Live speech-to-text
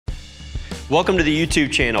Welcome to the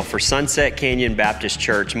YouTube channel for Sunset Canyon Baptist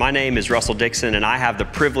Church. My name is Russell Dixon, and I have the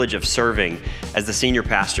privilege of serving as the senior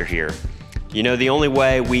pastor here. You know, the only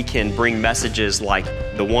way we can bring messages like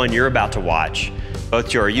the one you're about to watch, both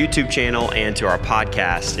to our YouTube channel and to our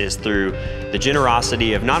podcast, is through the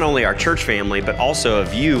generosity of not only our church family, but also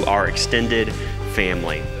of you, our extended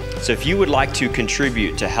family. So if you would like to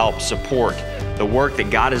contribute to help support the work that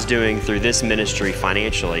God is doing through this ministry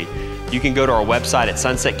financially, you can go to our website at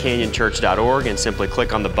sunsetcanyonchurch.org and simply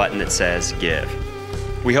click on the button that says Give.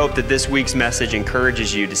 We hope that this week's message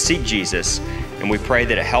encourages you to seek Jesus, and we pray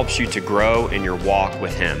that it helps you to grow in your walk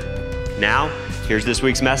with Him. Now, here's this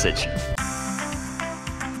week's message.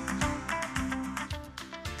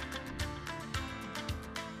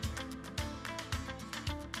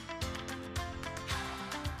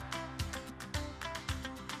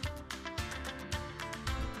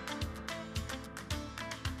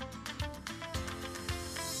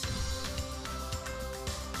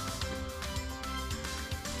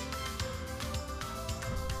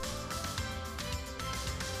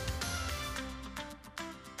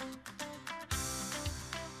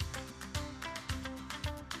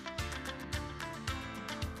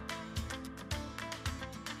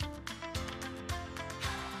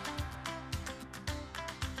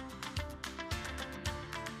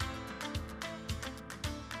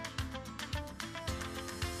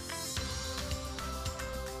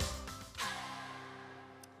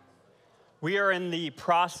 We are in the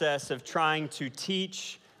process of trying to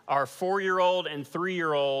teach our 4-year-old and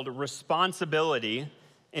 3-year-old responsibility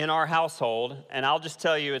in our household, and I'll just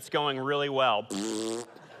tell you it's going really well.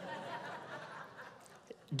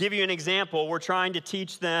 Give you an example, we're trying to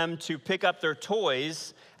teach them to pick up their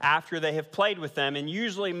toys after they have played with them, and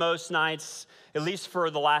usually most nights, at least for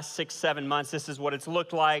the last 6-7 months, this is what it's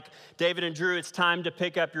looked like. David and Drew, it's time to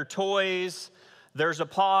pick up your toys. There's a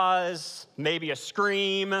pause, maybe a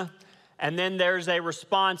scream, and then there's a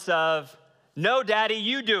response of, "No, Daddy,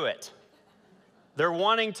 you do it." They're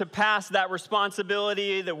wanting to pass that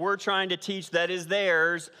responsibility that we're trying to teach that is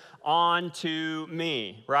theirs on to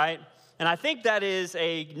me, right? And I think that is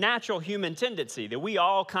a natural human tendency, that we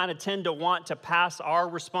all kind of tend to want to pass our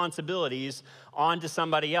responsibilities on to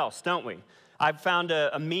somebody else, don't we? I found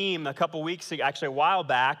a meme a couple weeks ago, actually a while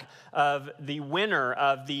back, of the winner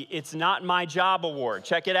of the It's Not My Job award.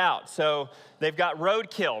 Check it out. So they've got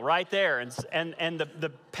Roadkill right there, and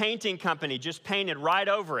the painting company just painted right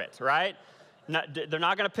over it, right? They're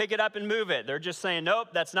not going to pick it up and move it. They're just saying, nope,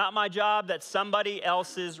 that's not my job. That's somebody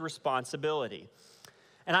else's responsibility.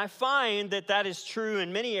 And I find that that is true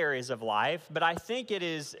in many areas of life, but I think it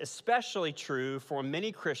is especially true for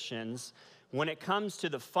many Christians when it comes to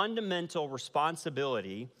the fundamental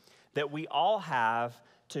responsibility that we all have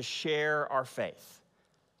to share our faith.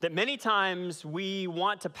 That many times we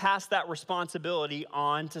want to pass that responsibility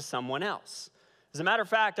on to someone else. As a matter of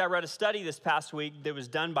fact, I read a study this past week that was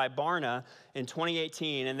done by Barna in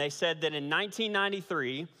 2018, and they said that in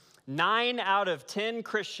 1993, 9 out of 10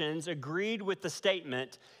 Christians agreed with the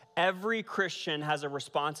statement, every Christian has a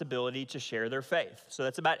responsibility to share their faith. So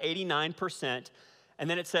that's about 89%. And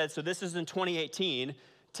then it said, so this is in 2018,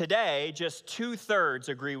 today just 2/3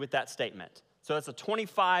 agree with that statement. So that's a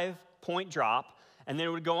 25-point drop. And then it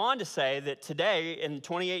would go on to say that today in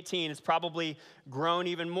 2018, it's probably grown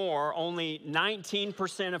even more. Only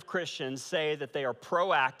 19% of Christians say that they are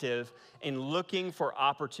proactive in looking for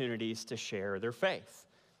opportunities to share their faith.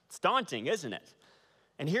 It's daunting, isn't it?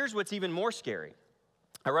 And here's what's even more scary.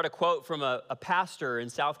 I read a quote from a pastor in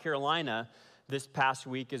South Carolina this past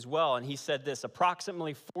week as well, and he said this: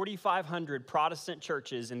 approximately 4,500 Protestant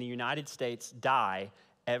churches in the United States die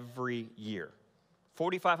every year.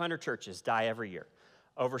 4,500 churches die every year.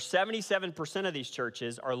 Over 77% of these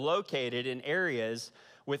churches are located in areas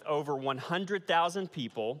with over 100,000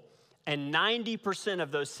 people, and 90%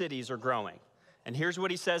 of those cities are growing. And here's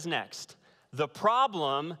what he says next: the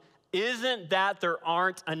problem isn't that there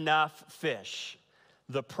aren't enough fish.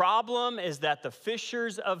 The problem is that the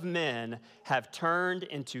fishers of men have turned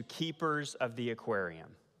into keepers of the aquarium.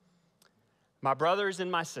 My brothers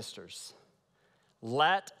and my sisters,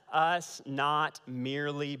 let us not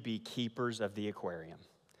merely be keepers of the aquarium.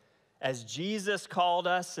 As Jesus called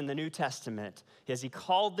us in the New Testament, as He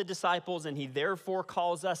called the disciples and He therefore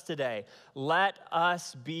calls us today, let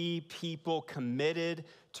us be people committed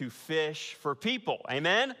to fish for people.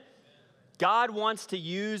 Amen? God wants to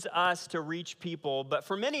use us to reach people, but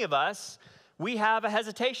for many of us, we have a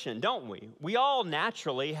hesitation, don't we? We all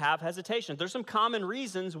naturally have hesitation. There's some common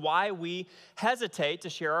reasons why we hesitate to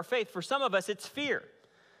share our faith. For some of us, it's fear,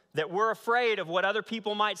 that we're afraid of what other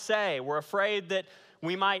people might say. We're afraid that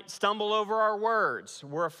We might stumble over our words.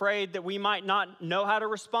 We're afraid that we might not know how to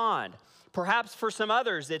respond. Perhaps for some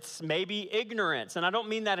others, it's maybe ignorance. And I don't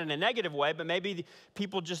mean that in a negative way, but maybe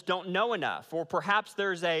people just don't know enough. Or perhaps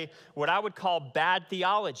there's what I would call bad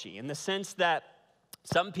theology, in the sense that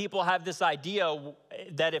some people have this idea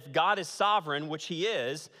that if God is sovereign, which he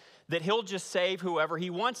is, that he'll just save whoever he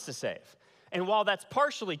wants to save. And while that's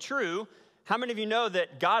partially true, how many of you know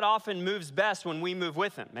that God often moves best when we move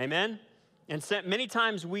with him? Amen? And many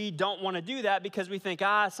times we don't want to do that because we think,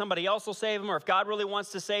 somebody else will save him, or if God really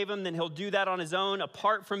wants to save him, then he'll do that on his own,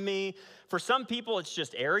 apart from me. For some people, it's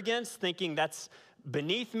just arrogance, thinking that's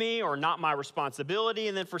beneath me or not my responsibility.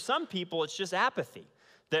 And then for some people, it's just apathy,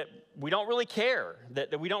 that we don't really care,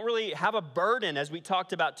 that we don't really have a burden, as we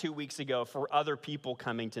talked about 2 weeks ago, for other people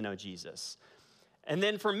coming to know Jesus. And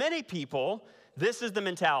then for many people, this is the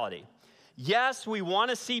mentality. Yes, we want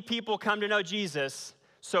to see people come to know Jesus,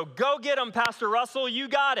 so go get them, Pastor Russell, you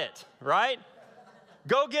got it, right?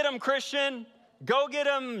 Go get them, Christian. Go get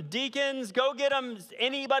them, deacons. Go get them,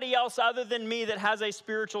 anybody else other than me that has a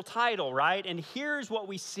spiritual title, right? And here's what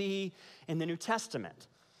we see in the New Testament.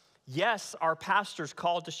 Yes, our pastors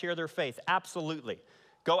called to share their faith, absolutely.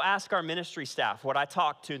 Go ask our ministry staff what I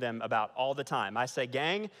talk to them about all the time. I say,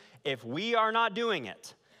 gang, if we are not doing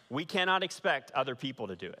it, we cannot expect other people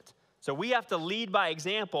to do it. So we have to lead by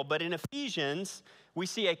example, but in Ephesians, we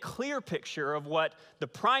see a clear picture of what the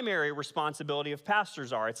primary responsibility of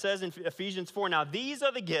pastors are. It says in Ephesians 4, now these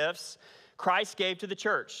are the gifts Christ gave to the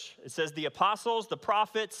church. It says the apostles, the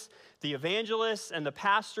prophets, the evangelists, and the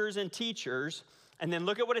pastors and teachers. And then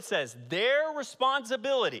look at what it says. Their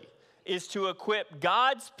responsibility is to equip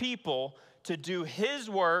God's people to do his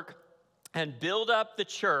work and build up the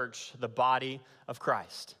church, the body of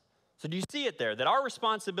Christ. So do you see it there? That our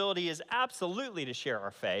responsibility is absolutely to share our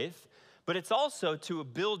faith, but it's also to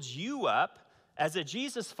build you up as a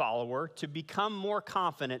Jesus follower to become more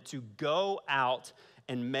confident to go out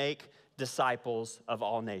and make disciples of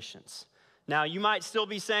all nations. Now, you might still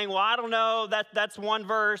be saying, well, I don't know, that's one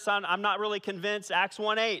verse. I'm not really convinced. Acts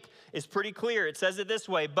 1:8 is pretty clear. It says it this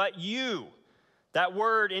way, but you, that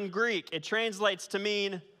word in Greek, it translates to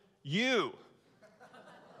mean you.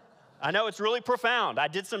 I know it's really profound. I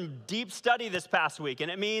did some deep study this past week, and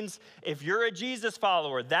it means if you're a Jesus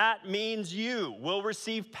follower, that means you will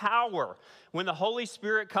receive power when the Holy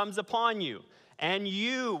Spirit comes upon you, and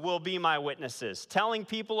you will be my witnesses, telling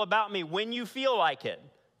people about me when you feel like it.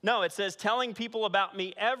 No, it says telling people about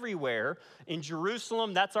me everywhere. In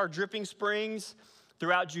Jerusalem, that's our dripping springs.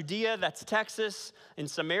 Throughout Judea, that's Texas. In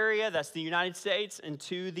Samaria, that's the United States, and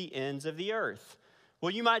to the ends of the earth. Well,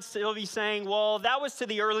 you might still be saying, well, that was to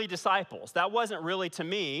the early disciples. That wasn't really to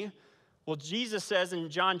me. Well, Jesus says in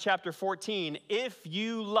John chapter 14, if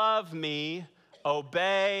you love me,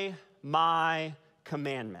 obey my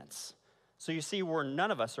commandments. So you see, none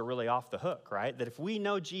of us are really off the hook, right? That if we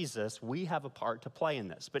know Jesus, we have a part to play in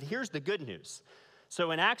this. But here's the good news. So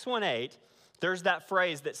in Acts 1:8, there's that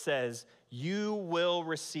phrase that says, you will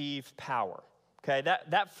receive power. Okay,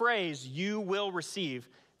 that phrase, you will receive,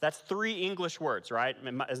 that's 3 English words, right?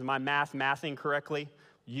 Is my mathing correctly?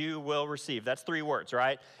 You will receive. That's 3 words,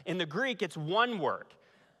 right? In the Greek, it's 1 word.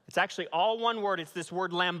 It's actually all 1 word. It's this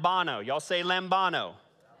word lambano. Y'all say lambano.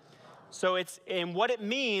 So and what it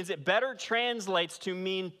means, it better translates to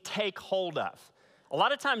mean take hold of. A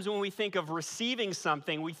lot of times when we think of receiving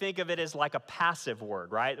something, we think of it as like a passive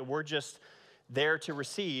word, right? We're just there to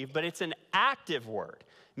receive, but it's an active word.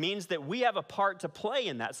 Means that we have a part to play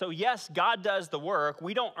in that. So yes, God does the work.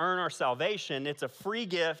 We don't earn our salvation. It's a free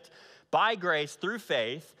gift by grace through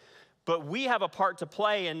faith, but we have a part to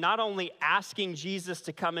play in not only asking Jesus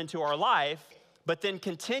to come into our life, but then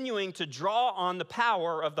continuing to draw on the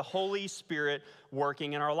power of the Holy Spirit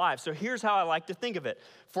working in our lives. So here's how I like to think of it.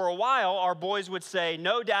 For a while, our boys would say,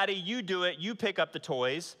 no, Daddy, you do it. You pick up the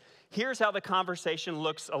toys. Here's how the conversation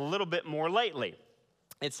looks a little bit more lately.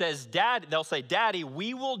 It says, they'll say, Daddy,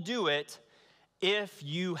 we will do it if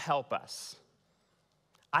you help us.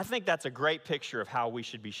 I think that's a great picture of how we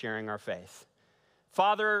should be sharing our faith.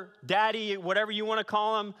 Father, Daddy, whatever you want to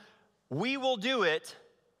call him, we will do it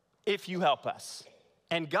if you help us.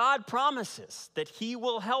 And God promises that he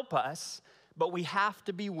will help us, but we have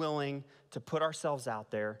to be willing to put ourselves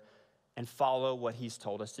out there and follow what he's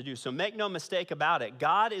told us to do. So make no mistake about it.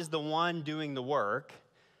 God is the one doing the work.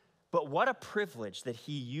 But what a privilege that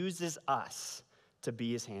he uses us to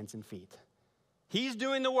be his hands and feet. He's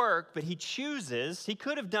doing the work, but he chooses. He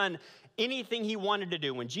could have done anything he wanted to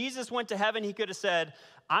do. When Jesus went to heaven, he could have said,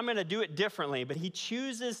 I'm going to do it differently. But he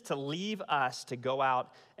chooses to leave us to go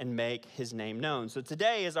out and make his name known. So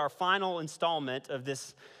today is our final installment of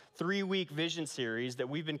this 3-week vision series that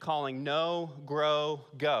we've been calling Know, Grow,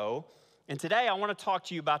 Go. And today I want to talk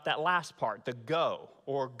to you about that last part, the go,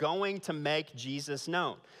 or going to make Jesus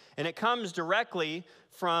known. And it comes directly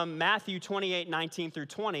from Matthew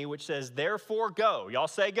 28:19-20, which says, therefore go, y'all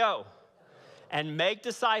say go, and make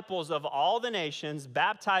disciples of all the nations,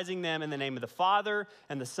 baptizing them in the name of the Father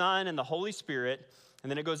and the Son and the Holy Spirit. And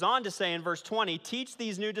then it goes on to say in verse 20, teach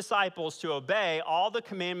these new disciples to obey all the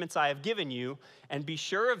commandments I have given you, and be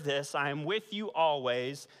sure of this, I am with you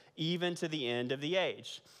always, even to the end of the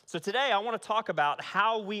age. So today I want to talk about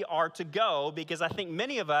how we are to go, because I think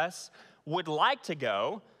many of us would like to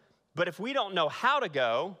go, but if we don't know how to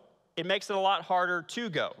go, it makes it a lot harder to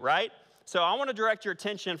go, right? So I want to direct your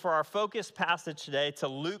attention for our focus passage today to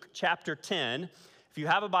Luke chapter 10. If you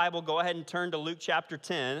have a Bible, go ahead and turn to Luke chapter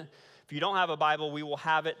 10. If you don't have a Bible, we will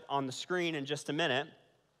have it on the screen in just a minute.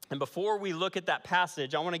 And before we look at that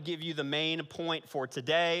passage, I want to give you the main point for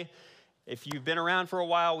today. If you've been around for a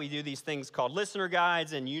while, we do these things called listener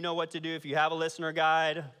guides, and you know what to do if you have a listener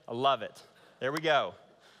guide. I love it. There we go.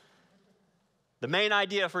 The main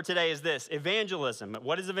idea for today is this: evangelism.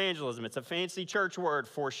 What is evangelism? It's a fancy church word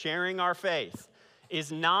for sharing our faith.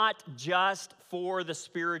 Is not just for the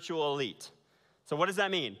spiritual elite. So what does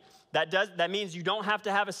that mean? That means you don't have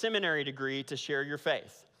to have a seminary degree to share your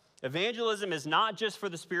faith. Evangelism is not just for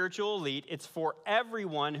the spiritual elite, it's for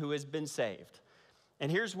everyone who has been saved. And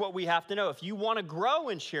here's what we have to know. If you want to grow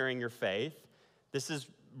in sharing your faith, this is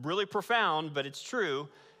really profound, but it's true,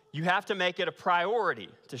 you have to make it a priority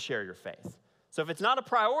to share your faith. So if it's not a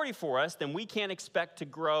priority for us, then we can't expect to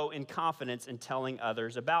grow in confidence in telling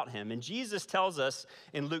others about him. And Jesus tells us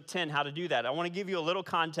in Luke 10 how to do that. I want to give you a little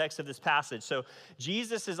context of this passage. So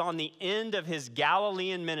Jesus is on the end of his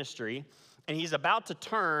Galilean ministry, and he's about to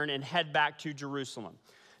turn and head back to Jerusalem.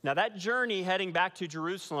 Now, that journey heading back to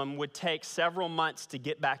Jerusalem would take several months to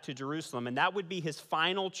get back to Jerusalem, and that would be his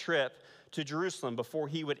final trip to Jerusalem before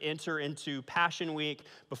he would enter into Passion Week,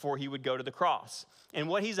 before he would go to the cross. And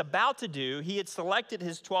what he's about to do, he had selected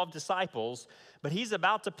his 12 disciples, but he's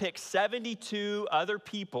about to pick 72 other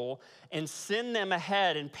people and send them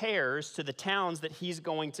ahead in pairs to the towns that he's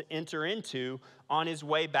going to enter into on his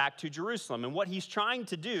way back to Jerusalem. And what he's trying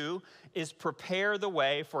to do is prepare the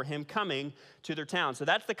way for him coming to their town. So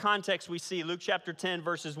that's the context we see. Luke chapter 10,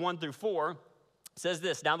 verses 1-4. Says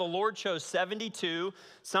this: now the Lord chose 72.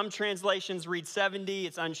 Some translations read 70.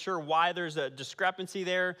 It's unsure why there's a discrepancy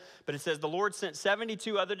there, but it says the Lord sent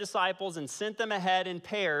 72 other disciples and sent them ahead in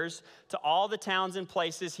pairs to all the towns and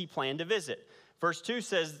places he planned to visit. Verse 2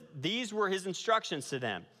 says these were his instructions to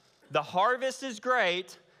them. The harvest is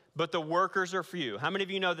great, but the workers are few. How many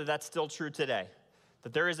of you know that that's still true today?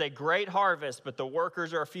 That there is a great harvest, but the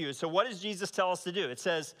workers are few. So what does Jesus tell us to do? It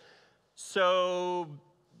says, so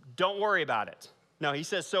don't worry about it. No, he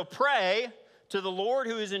says, so pray to the Lord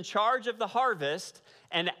who is in charge of the harvest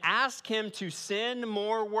and ask him to send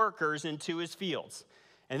more workers into his fields.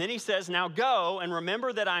 And then he says, now go and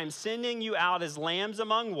remember that I am sending you out as lambs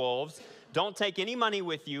among wolves. Don't take any money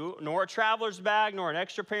with you, nor a traveler's bag, nor an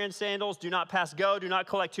extra pair of sandals. Do not pass go. Do not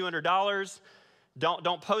collect $200.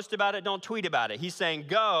 Don't post about it. Don't tweet about it. He's saying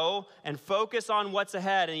go and focus on what's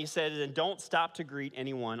ahead. And he says, and don't stop to greet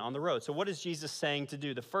anyone on the road. So what is Jesus saying to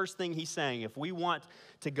do? The first thing he's saying, if we want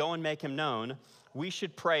to go and make him known, we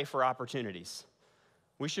should pray for opportunities.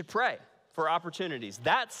 We should pray for opportunities.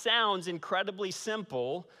 That sounds incredibly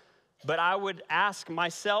simple, but I would ask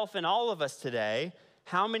myself and all of us today,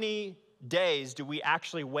 how many days do we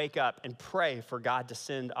actually wake up and pray for God to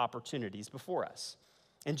send opportunities before us?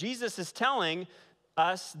 And Jesus is telling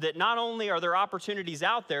us that not only are there opportunities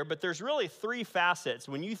out there, but there's really three facets.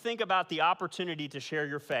 When you think about the opportunity to share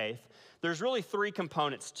your faith, there's really three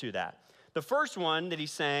components to that. The first one that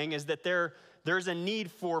he's saying is that there's a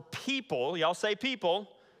need for people, y'all say people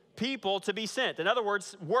to be sent. In other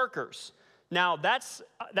words, workers. Now, that's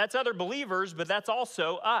other believers, but that's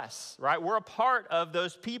also us, right? We're a part of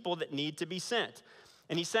those people that need to be sent.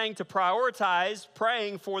 And he's saying to prioritize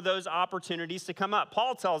praying for those opportunities to come up.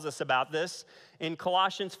 Paul tells us about this in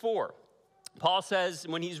Colossians 4. Paul says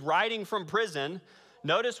when he's writing from prison,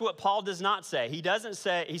 notice what Paul does not say.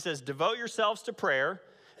 He says, devote yourselves to prayer,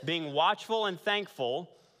 being watchful and thankful.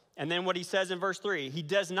 And then what he says in verse 3, he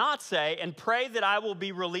does not say, and pray that I will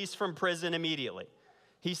be released from prison immediately.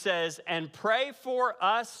 He says, and pray for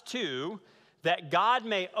us too, that God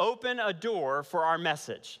may open a door for our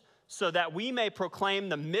message, so that we may proclaim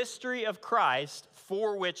the mystery of Christ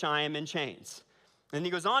for which I am in chains. And he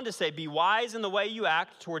goes on to say, be wise in the way you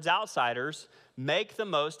act towards outsiders, make the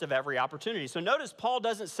most of every opportunity. So notice Paul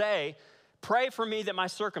doesn't say, pray for me that my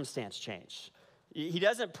circumstance change. He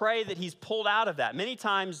doesn't pray that he's pulled out of that. Many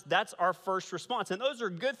times, that's our first response. And those are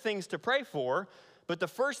good things to pray for, but the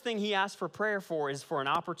first thing he asks for prayer for is for an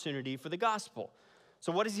opportunity for the gospel.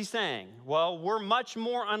 So what is he saying? Well, we're much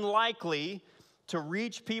more unlikely to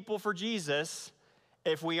reach people for Jesus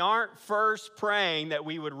if we aren't first praying that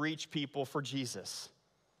we would reach people for Jesus.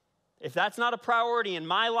 If that's not a priority in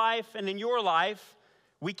my life and in your life,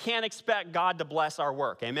 we can't expect God to bless our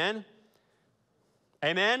work. Amen?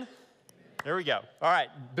 Amen? There we go. All right,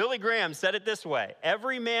 Billy Graham said it this way: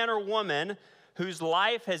 every man or woman whose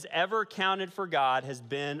life has ever counted for God has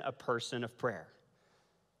been a person of prayer.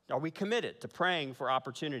 Are we committed to praying for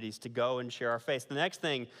opportunities to go and share our faith? The next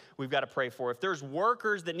thing we've got to pray for, if there's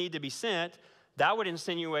workers that need to be sent, that would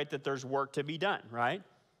insinuate that there's work to be done, right?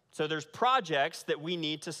 So there's projects that we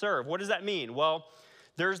need to serve. What does that mean? Well,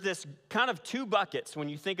 there's this kind of two buckets when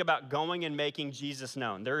you think about going and making Jesus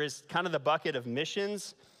known. There is kind of the bucket of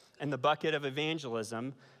missions and the bucket of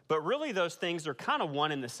evangelism, but really those things are kind of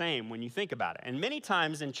one and the same when you think about it. And many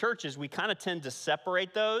times in churches, we kind of tend to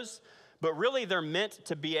separate those, but really they're meant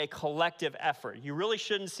to be a collective effort. You really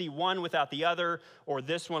shouldn't see one without the other or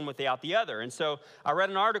this one without the other. And so I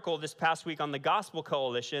read an article this past week on the Gospel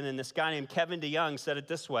Coalition, and this guy named Kevin DeYoung said it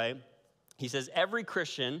this way. He says, every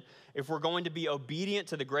Christian, if we're going to be obedient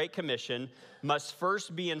to the Great Commission, must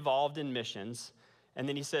first be involved in missions. And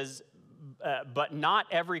then he says, but not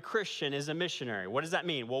every Christian is a missionary. What does that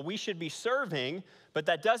mean? Well, we should be serving, but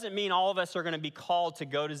that doesn't mean all of us are going to be called to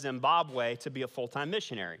go to Zimbabwe to be a full-time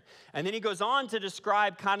missionary. And then he goes on to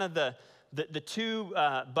describe kind of the two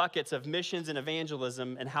buckets of missions and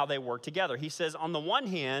evangelism and how they work together. He says, on the one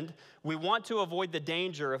hand, we want to avoid the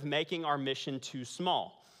danger of making our mission too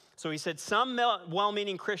small. So he said, some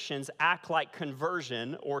well-meaning Christians act like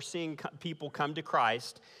conversion or seeing people come to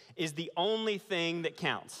Christ is the only thing that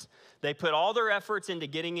counts. They put all their efforts into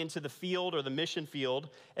getting into the field or the mission field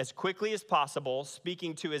as quickly as possible,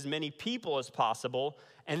 speaking to as many people as possible,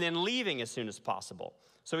 and then leaving as soon as possible.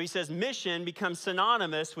 So he says mission becomes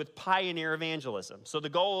synonymous with pioneer evangelism. So the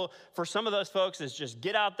goal for some of those folks is just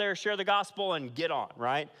get out there, share the gospel, and get on,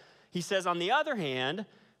 right? He says, on the other hand,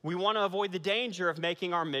 we want to avoid the danger of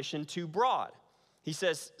making our mission too broad. He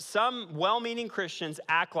says some well-meaning Christians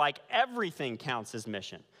act like everything counts as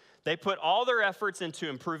mission. They put all their efforts into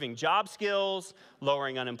improving job skills,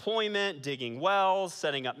 lowering unemployment, digging wells,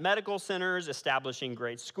 setting up medical centers, establishing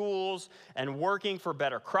great schools, and working for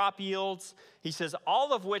better crop yields. He says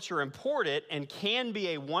all of which are important and can be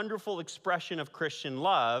a wonderful expression of Christian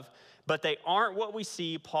love, but they aren't what we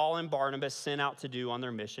see Paul and Barnabas sent out to do on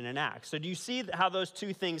their mission in Acts. So do you see how those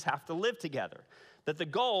two things have to live together? That the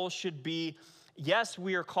goal should be, yes,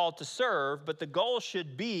 we are called to serve, but the goal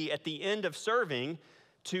should be at the end of serving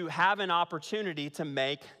to have an opportunity to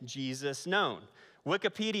make Jesus known.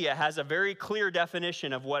 Wikipedia has a very clear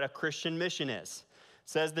definition of what a Christian mission is. It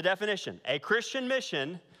says the definition: a Christian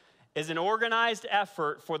mission is an organized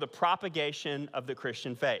effort for the propagation of the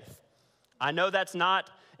Christian faith. I know that's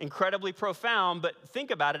not incredibly profound, but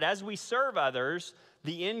think about it. As we serve others,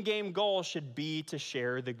 the end game goal should be to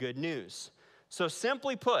share the good news. So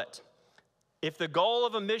simply put, if the goal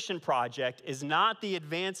of a mission project is not the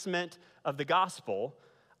advancement of the gospel,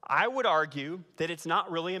 I would argue that it's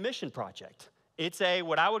not really a mission project. It's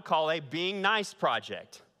what I would call a being nice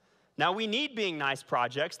project. Now, we need being nice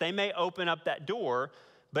projects. They may open up that door,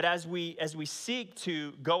 but as we seek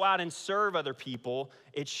to go out and serve other people,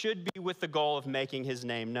 it should be with the goal of making his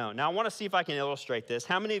name known. Now, I want to see if I can illustrate this.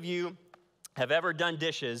 How many of you have ever done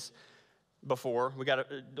dishes before?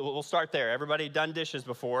 We'll start there. Everybody done dishes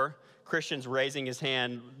before? Christian's raising his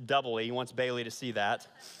hand doubly. He wants Bailey to see that.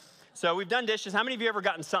 So we've done dishes. How many of you ever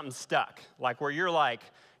gotten something stuck? Like where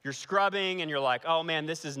you're scrubbing and you're like, oh man,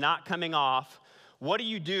 this is not coming off. What do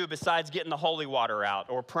you do besides getting the holy water out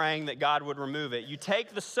or praying that God would remove it? You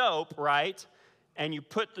take the soap, right? And you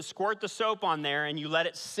squirt the soap on there and you let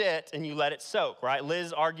it sit and you let it soak, right?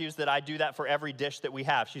 Liz argues that I do that for every dish that we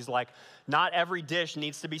have. She's like, not every dish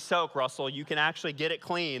needs to be soaked, Russell. You can actually get it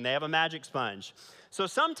clean. They have a magic sponge. So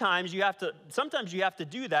sometimes you have to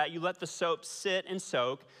do that. You let the soap sit and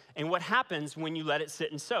soak. And what happens when you let it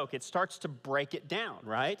sit and soak? It starts to break it down,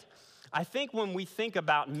 right? I think when we think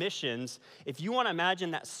about missions, if you want to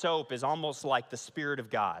imagine that soap is almost like the Spirit of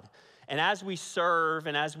God. And as we serve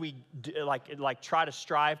and as we try to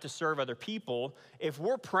strive to serve other people, if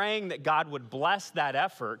we're praying that God would bless that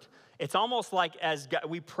effort, it's almost like as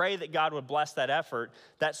we pray that God would bless that effort,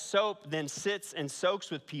 that soap then sits and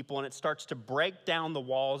soaks with people and it starts to break down the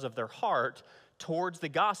walls of their heart towards the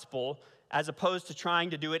gospel, as opposed to trying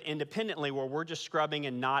to do it independently where we're just scrubbing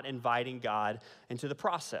and not inviting God into the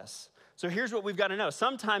process. So here's what we've got to know.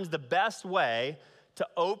 Sometimes the best way to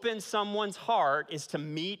open someone's heart is to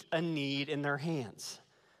meet a need in their hands.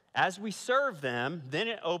 As we serve them, then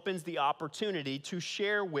it opens the opportunity to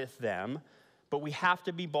share with them, but we have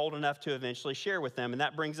to be bold enough to eventually share with them. And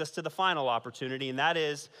that brings us to the final opportunity, and that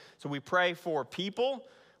is, so we pray for people,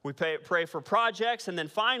 we pray for projects, and then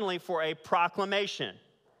finally for a proclamation.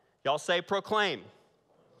 Y'all say proclaim.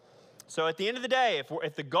 So at the end of the day,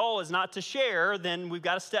 if the goal is not to share, then we've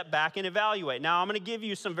got to step back and evaluate. Now, I'm going to give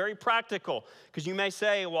you some very practical, because you may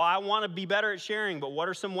say, well, I want to be better at sharing, but what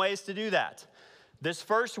are some ways to do that? This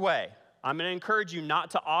first way, I'm going to encourage you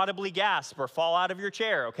not to audibly gasp or fall out of your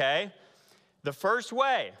chair, okay? The first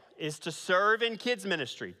way is to serve in kids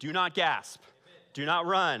ministry. Do not gasp. Do not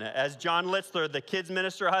run. As John Litzler, the kids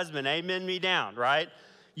minister husband, amen me down, right?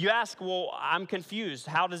 You ask, well, I'm confused.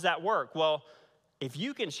 How does that work? Well, if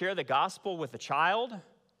you can share the gospel with a child,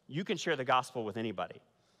 you can share the gospel with anybody.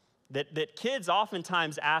 That kids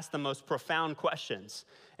oftentimes ask the most profound questions.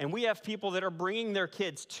 And we have people that are bringing their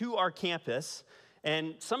kids to our campus.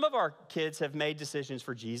 And some of our kids have made decisions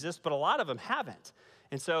for Jesus, but a lot of them haven't.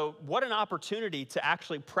 And so what an opportunity to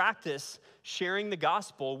actually practice sharing the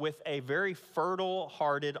gospel with a very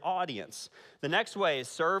fertile-hearted audience. The next way is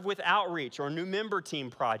serve with outreach or new member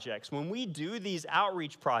team projects. When we do these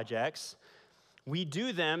outreach projects, we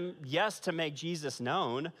do them, yes, to make Jesus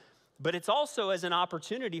known, but it's also as an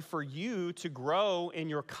opportunity for you to grow in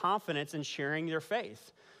your confidence in sharing your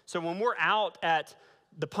faith. So when we're out at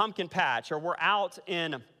the pumpkin patch or we're out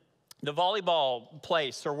in the volleyball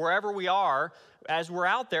place or wherever we are, as we're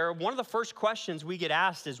out there, one of the first questions we get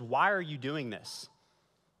asked is, why are you doing this?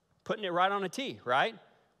 Putting it right on a tee, right?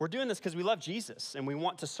 We're doing this because we love Jesus and we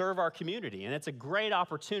want to serve our community. And it's a great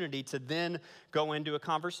opportunity to then go into a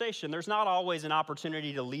conversation. There's not always an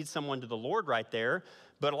opportunity to lead someone to the Lord right there,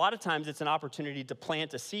 but a lot of times it's an opportunity to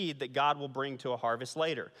plant a seed that God will bring to a harvest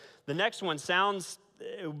later. The next one sounds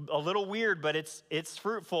a little weird, but it's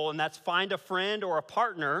fruitful, and that's find a friend or a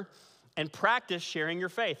partner and practice sharing your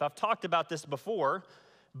faith. I've talked about this before,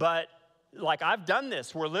 but like I've done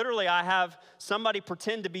this where literally I have somebody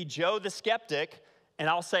pretend to be Joe the skeptic, and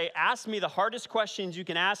I'll say, ask me the hardest questions you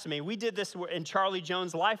can ask me. We did this in Charlie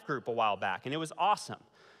Jones' life group a while back, and it was awesome.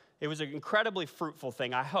 It was an incredibly fruitful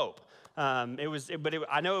thing, I hope. I know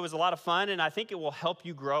it was a lot of fun, and I think it will help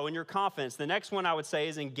you grow in your confidence. The next one I would say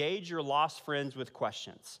is engage your lost friends with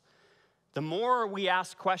questions. The more we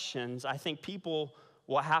ask questions, I think people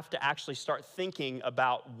will have to actually start thinking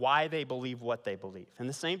about why they believe what they believe. And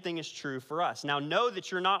the same thing is true for us. Now, know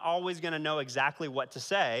that you're not always going to know exactly what to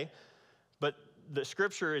say, but the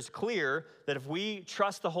scripture is clear that if we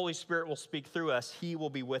trust the Holy Spirit will speak through us, he will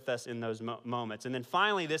be with us in those moments. And then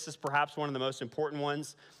finally, this is perhaps one of the most important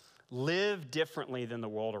ones, live differently than the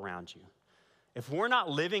world around you. If we're not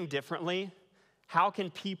living differently, how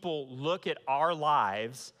can people look at our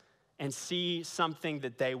lives and see something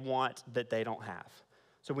that they want that they don't have?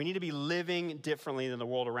 So we need to be living differently than the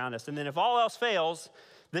world around us. And then if all else fails,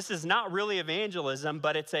 this is not really evangelism,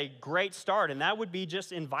 but it's a great start. And that would be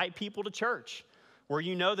just invite people to church where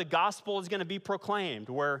you know the gospel is going to be proclaimed,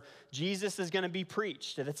 where Jesus is going to be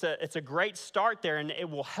preached. And it's a great start there, and it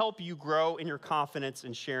will help you grow in your confidence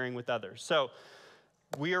in sharing with others. So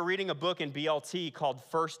we are reading a book in BLT called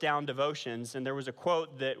First Down Devotions, and there was a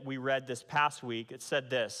quote that we read this past week. It said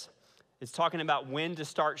this. It's talking about when to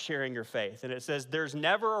start sharing your faith. And it says, there's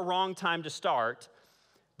never a wrong time to start,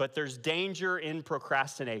 but there's danger in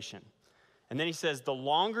procrastination. And then he says, the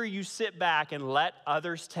longer you sit back and let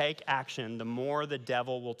others take action, the more the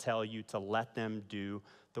devil will tell you to let them do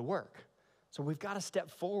the work. So we've got to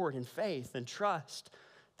step forward in faith and trust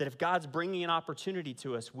that if God's bringing an opportunity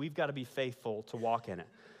to us, we've got to be faithful to walk in it.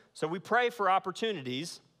 So we pray for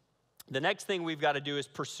opportunities. The next thing we've got to do is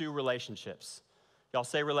pursue relationships. Y'all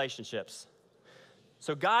say relationships.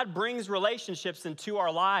 So God brings relationships into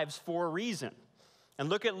our lives for a reason. And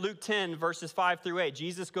look at Luke 10, verses 5 through 8.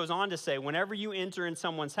 Jesus goes on to say, whenever you enter in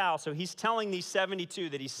someone's house, so he's telling these 72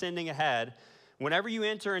 that he's sending ahead, whenever you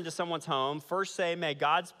enter into someone's home, first say, may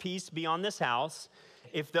God's peace be on this house.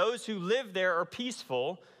 If those who live there are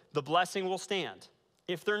peaceful, the blessing will stand.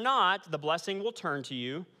 If they're not, the blessing will turn to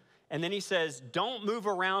you. And then he says, don't move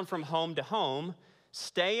around from home to home.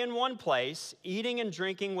 Stay in one place, eating and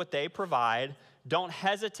drinking what they provide. Don't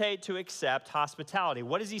hesitate to accept hospitality.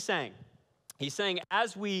 What is he saying? He's saying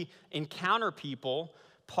as we encounter people,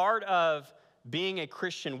 part of being a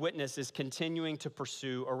Christian witness is continuing to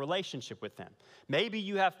pursue a relationship with them. Maybe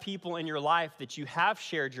you have people in your life that you have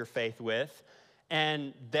shared your faith with,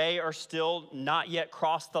 and they are still not yet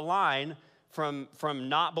crossed the line from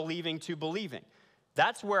not believing to believing.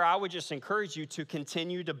 That's where I would just encourage you to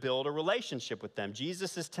continue to build a relationship with them.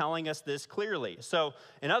 Jesus is telling us this clearly. So,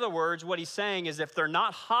 in other words, what he's saying is if they're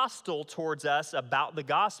not hostile towards us about the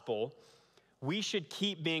gospel, we should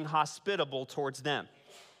keep being hospitable towards them,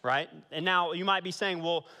 right? And now you might be saying,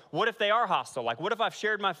 well, what if they are hostile? Like, what if I've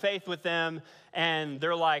shared my faith with them and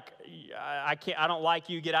they're like, I don't like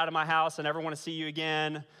you, get out of my house, I never want to see you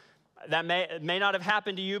again. That may not have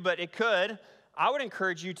happened to you, but it could. I would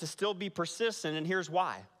encourage you to still be persistent, and here's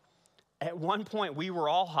why. At one point, we were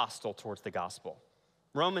all hostile towards the gospel.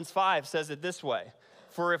 Romans 5 says it this way: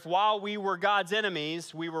 for if while we were God's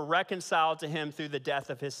enemies, we were reconciled to him through the death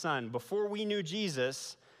of his son. Before we knew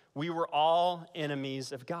Jesus, we were all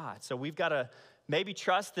enemies of God. So we've got to maybe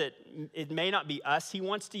trust that it may not be us he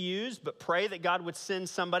wants to use, but pray that God would send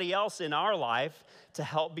somebody else in our life to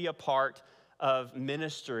help be a part of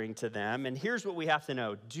ministering to them. And here's what we have to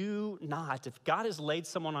know. Do not, if God has laid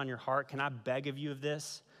someone on your heart, can I beg of you of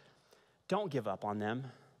this? Don't give up on them.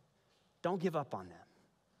 Don't give up on them.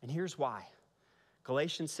 And here's why.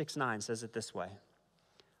 Galatians 6:9 says it this way: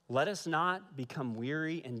 let us not become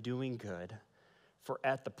weary in doing good, for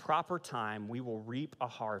at the proper time we will reap a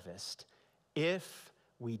harvest if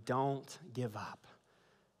we don't give up.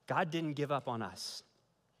 God didn't give up on us.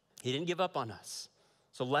 He didn't give up on us.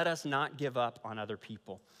 So let us not give up on other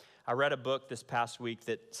people. I read a book this past week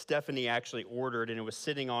that Stephanie actually ordered, and it was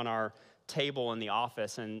sitting on our table in the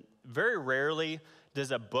office. And very rarely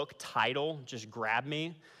does a book title just grab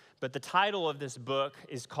me. But the title of this book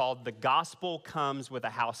is called The Gospel Comes with a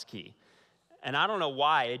House Key. And I don't know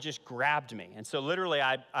why, it just grabbed me. And so literally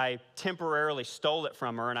I temporarily stole it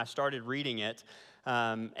from her and I started reading it.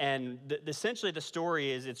 Essentially the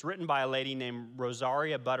story is it's written by a lady named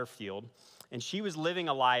Rosaria Butterfield. And she was living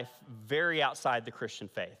a life very outside the Christian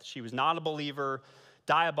faith. She was not a believer,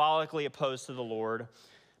 diabolically opposed to the Lord.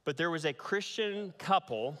 But there was a Christian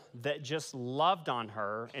couple that just loved on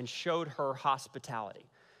her and showed her hospitality.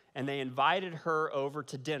 And they invited her over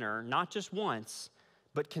to dinner, not just once,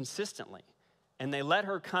 but consistently. And they let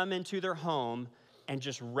her come into their home and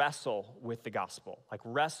just wrestle with the gospel, like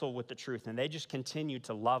wrestle with the truth. And they just continued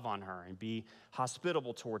to love on her and be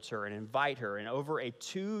hospitable towards her and invite her. And over a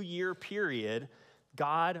 2-year period,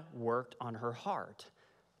 God worked on her heart.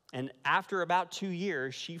 And after about 2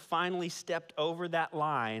 years, she finally stepped over that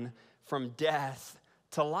line from death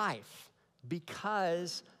to life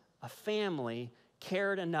because a family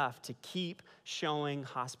cared enough to keep showing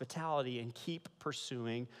hospitality and keep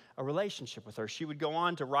pursuing a relationship with her. She would go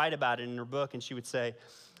on to write about it in her book, and she would say,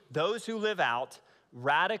 those who live out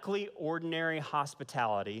radically ordinary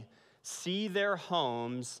hospitality see their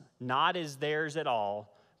homes not as theirs at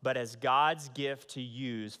all, but as God's gift to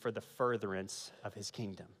use for the furtherance of his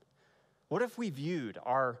kingdom. What if we viewed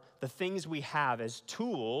the things we have as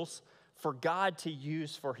tools for God to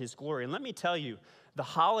use for his glory? And let me tell you, the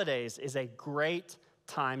holidays is a great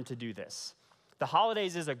time to do this. The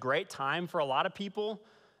holidays is a great time for a lot of people,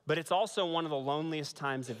 but it's also one of the loneliest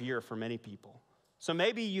times of year for many people. So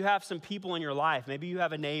maybe you have some people in your life, maybe you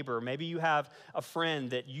have a neighbor, maybe you have a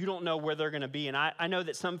friend that you don't know where they're gonna be. And I know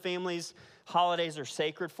that some families, holidays are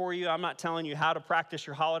sacred for you. I'm not telling you how to practice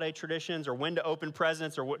your holiday traditions or when to open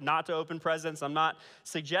presents or what not to open presents. I'm not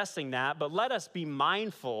suggesting that, but let us be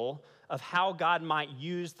mindful of how God might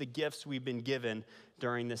use the gifts we've been given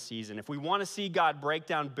during this season. If we want to see God break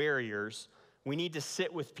down barriers, we need to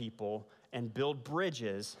sit with people and build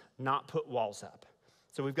bridges, not put walls up.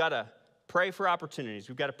 So we've got to pray for opportunities.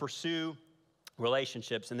 We've got to pursue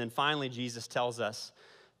relationships. And then finally, Jesus tells us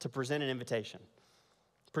to present an invitation.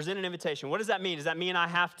 Present an invitation. What does that mean? Does that mean I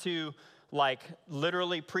have to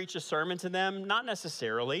literally preach a sermon to them? Not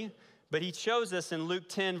necessarily. But he shows us in Luke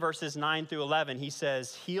 10, verses 9 through 11, he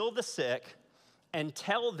says, heal the sick and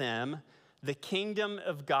tell them the kingdom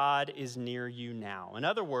of God is near you now. In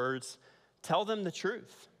other words, tell them the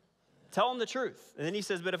truth. Tell them the truth. And then he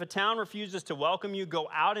says, but if a town refuses to welcome you, go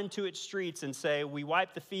out into its streets and say, we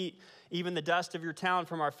wipe the feet, even the dust of your town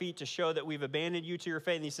from our feet to show that we've abandoned you to your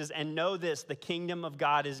faith. And he says, and know this, the kingdom of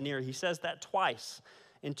God is near. He says that twice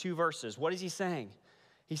in 2 verses. What is he saying?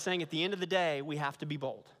 He's saying at the end of the day, we have to be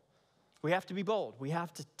bold. We have to be bold. We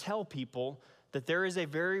have to tell people that there is a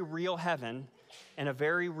very real heaven and a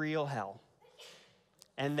very real hell,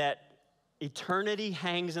 and that eternity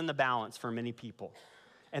hangs in the balance for many people.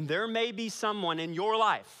 And there may be someone in your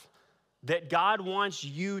life that God wants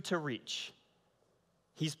you to reach.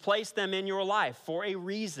 He's placed them in your life for a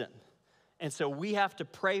reason. And so we have to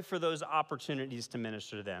pray for those opportunities to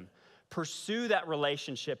minister to them. Pursue that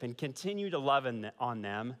relationship and continue to love on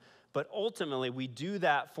them. But ultimately, we do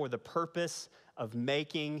that for the purpose of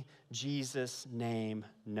making Jesus' name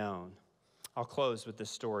known. I'll close with this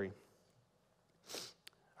story.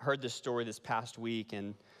 I heard this story this past week,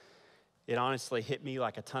 and it honestly hit me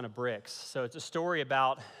like a ton of bricks. So it's a story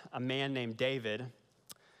about a man named David.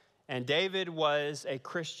 And David was a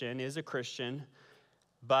Christian, is a Christian,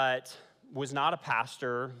 but was not a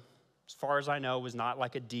pastor. As far as I know, was not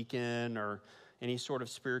like a deacon or any sort of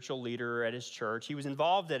spiritual leader at his church. He was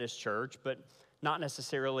involved at his church, but not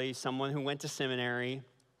necessarily someone who went to seminary.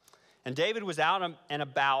 And David was out and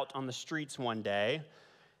about on the streets one day,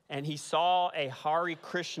 and he saw a Hare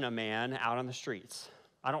Krishna man out on the streets.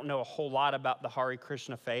 I don't know a whole lot about the Hare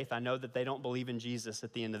Krishna faith. I know that they don't believe in Jesus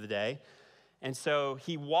at the end of the day. And so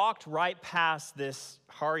he walked right past this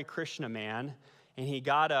Hare Krishna man, and he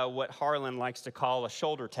got what Harlan likes to call a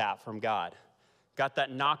shoulder tap from God. Got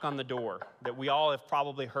that knock on the door that we all have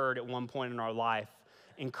probably heard at one point in our life,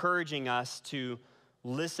 encouraging us to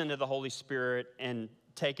listen to the Holy Spirit and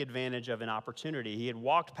take advantage of an opportunity. He had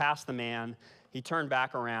walked past the man, he turned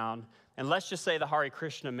back around, and let's just say the Hare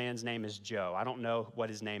Krishna man's name is Joe. I don't know what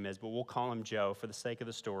his name is, but we'll call him Joe for the sake of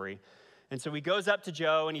the story. And so he goes up to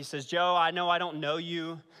Joe and he says, Joe, I know I don't know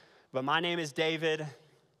you, but my name is David,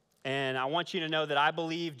 and I want you to know that I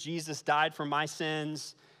believe Jesus died for my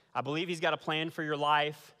sins. I believe he's got a plan for your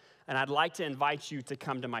life, and I'd like to invite you to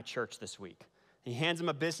come to my church this week. He hands him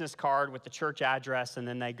a business card with the church address, and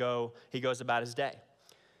then he goes about his day.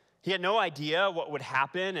 He had no idea what would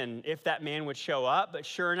happen and if that man would show up, but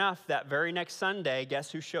sure enough, that very next Sunday,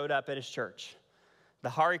 guess who showed up at his church?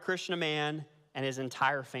 The Hare Krishna man and his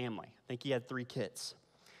entire family. I think he had 3 kids.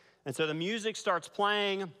 And so the music starts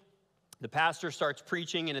playing, the pastor starts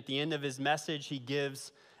preaching, and at the end of his message, he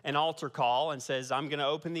gives an altar call and says, I'm going to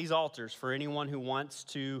open these altars for anyone who wants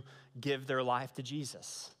to give their life to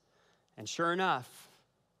Jesus. And sure enough,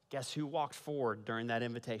 guess who walked forward during that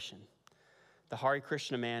invitation? The Hare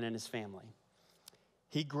Krishna man and his family.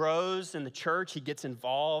 He grows in the church, he gets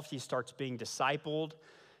involved, he starts being discipled,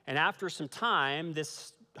 and after some time,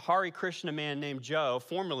 this Hare Krishna man named Joe,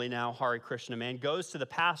 formerly now Hare Krishna man, goes to the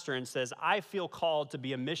pastor and says, I feel called to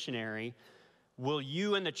be a missionary. Will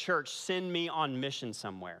you and the church send me on mission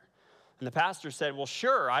somewhere? And the pastor said, well,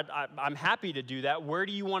 sure, I'm happy to do that. Where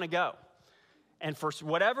do you want to go? And for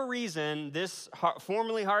whatever reason, this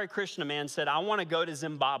formerly Hare Krishna man said, I want to go to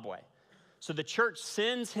Zimbabwe. So the church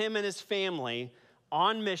sends him and his family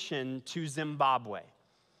on mission to Zimbabwe.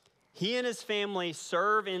 He and his family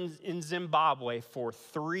serve in Zimbabwe for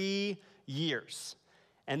 3 years.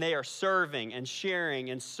 And they are serving and sharing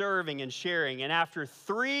and serving and sharing. And after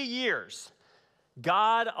 3 years,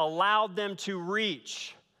 God allowed them to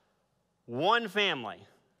reach one family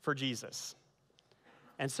for Jesus.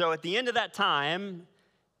 And so at the end of that time,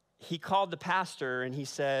 he called the pastor and he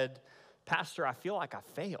said, Pastor, I feel like I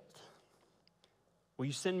failed. Will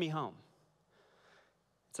you send me home?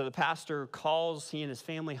 So the pastor calls he and his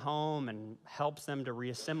family home and helps them to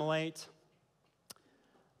reassimilate.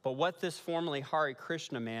 But what this formerly Hare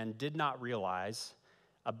Krishna man did not realize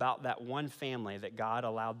about that one family that God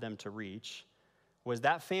allowed them to reach was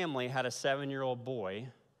that family had a 7-year-old boy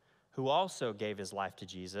who also gave his life to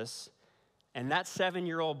Jesus. And that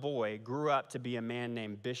 7-year-old boy grew up to be a man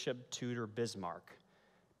named Bishop Tudor Bismarck.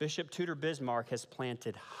 Bishop Tudor Bismarck has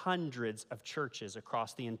planted hundreds of churches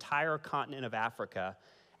across the entire continent of Africa,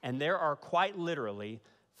 and there are quite literally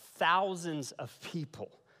thousands of people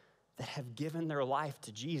that have given their life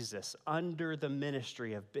to Jesus under the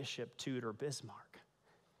ministry of Bishop Tudor Bismarck.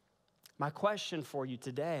 My question for you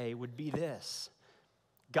today would be this.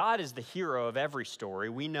 God is the hero of every story,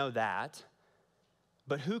 we know that,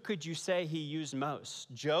 but who could you say he used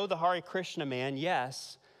most? Joe the Hare Krishna man,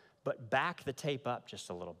 yes, but back the tape up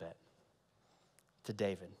just a little bit to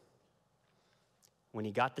David. When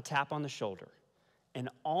he got the tap on the shoulder and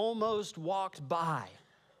almost walked by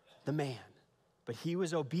the man, but he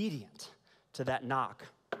was obedient to that knock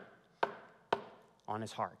on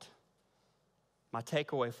his heart. My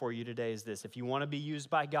takeaway for you today is this. If you want to be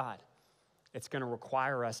used by God, it's going to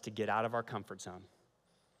require us to get out of our comfort zone.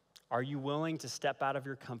 Are you willing to step out of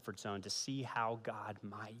your comfort zone to see how God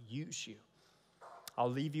might use you? I'll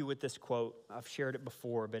leave you with this quote. I've shared it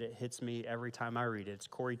before, but it hits me every time I read it. It's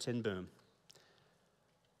Corrie ten Boom.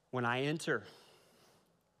 When I enter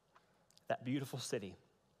that beautiful city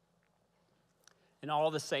and all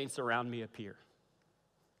the saints around me appear,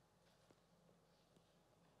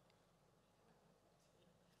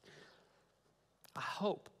 I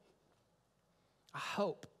hope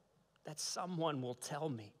that someone will tell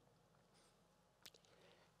me,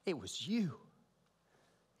 it was you.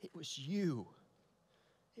 It was you.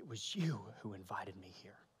 It was you who invited me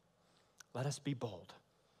here. Let us be bold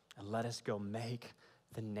and let us go make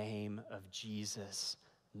the name of Jesus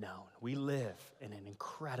known. We live in an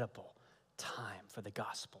incredible time for the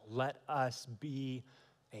gospel. Let us be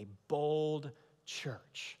a bold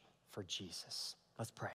church for Jesus. Let's pray.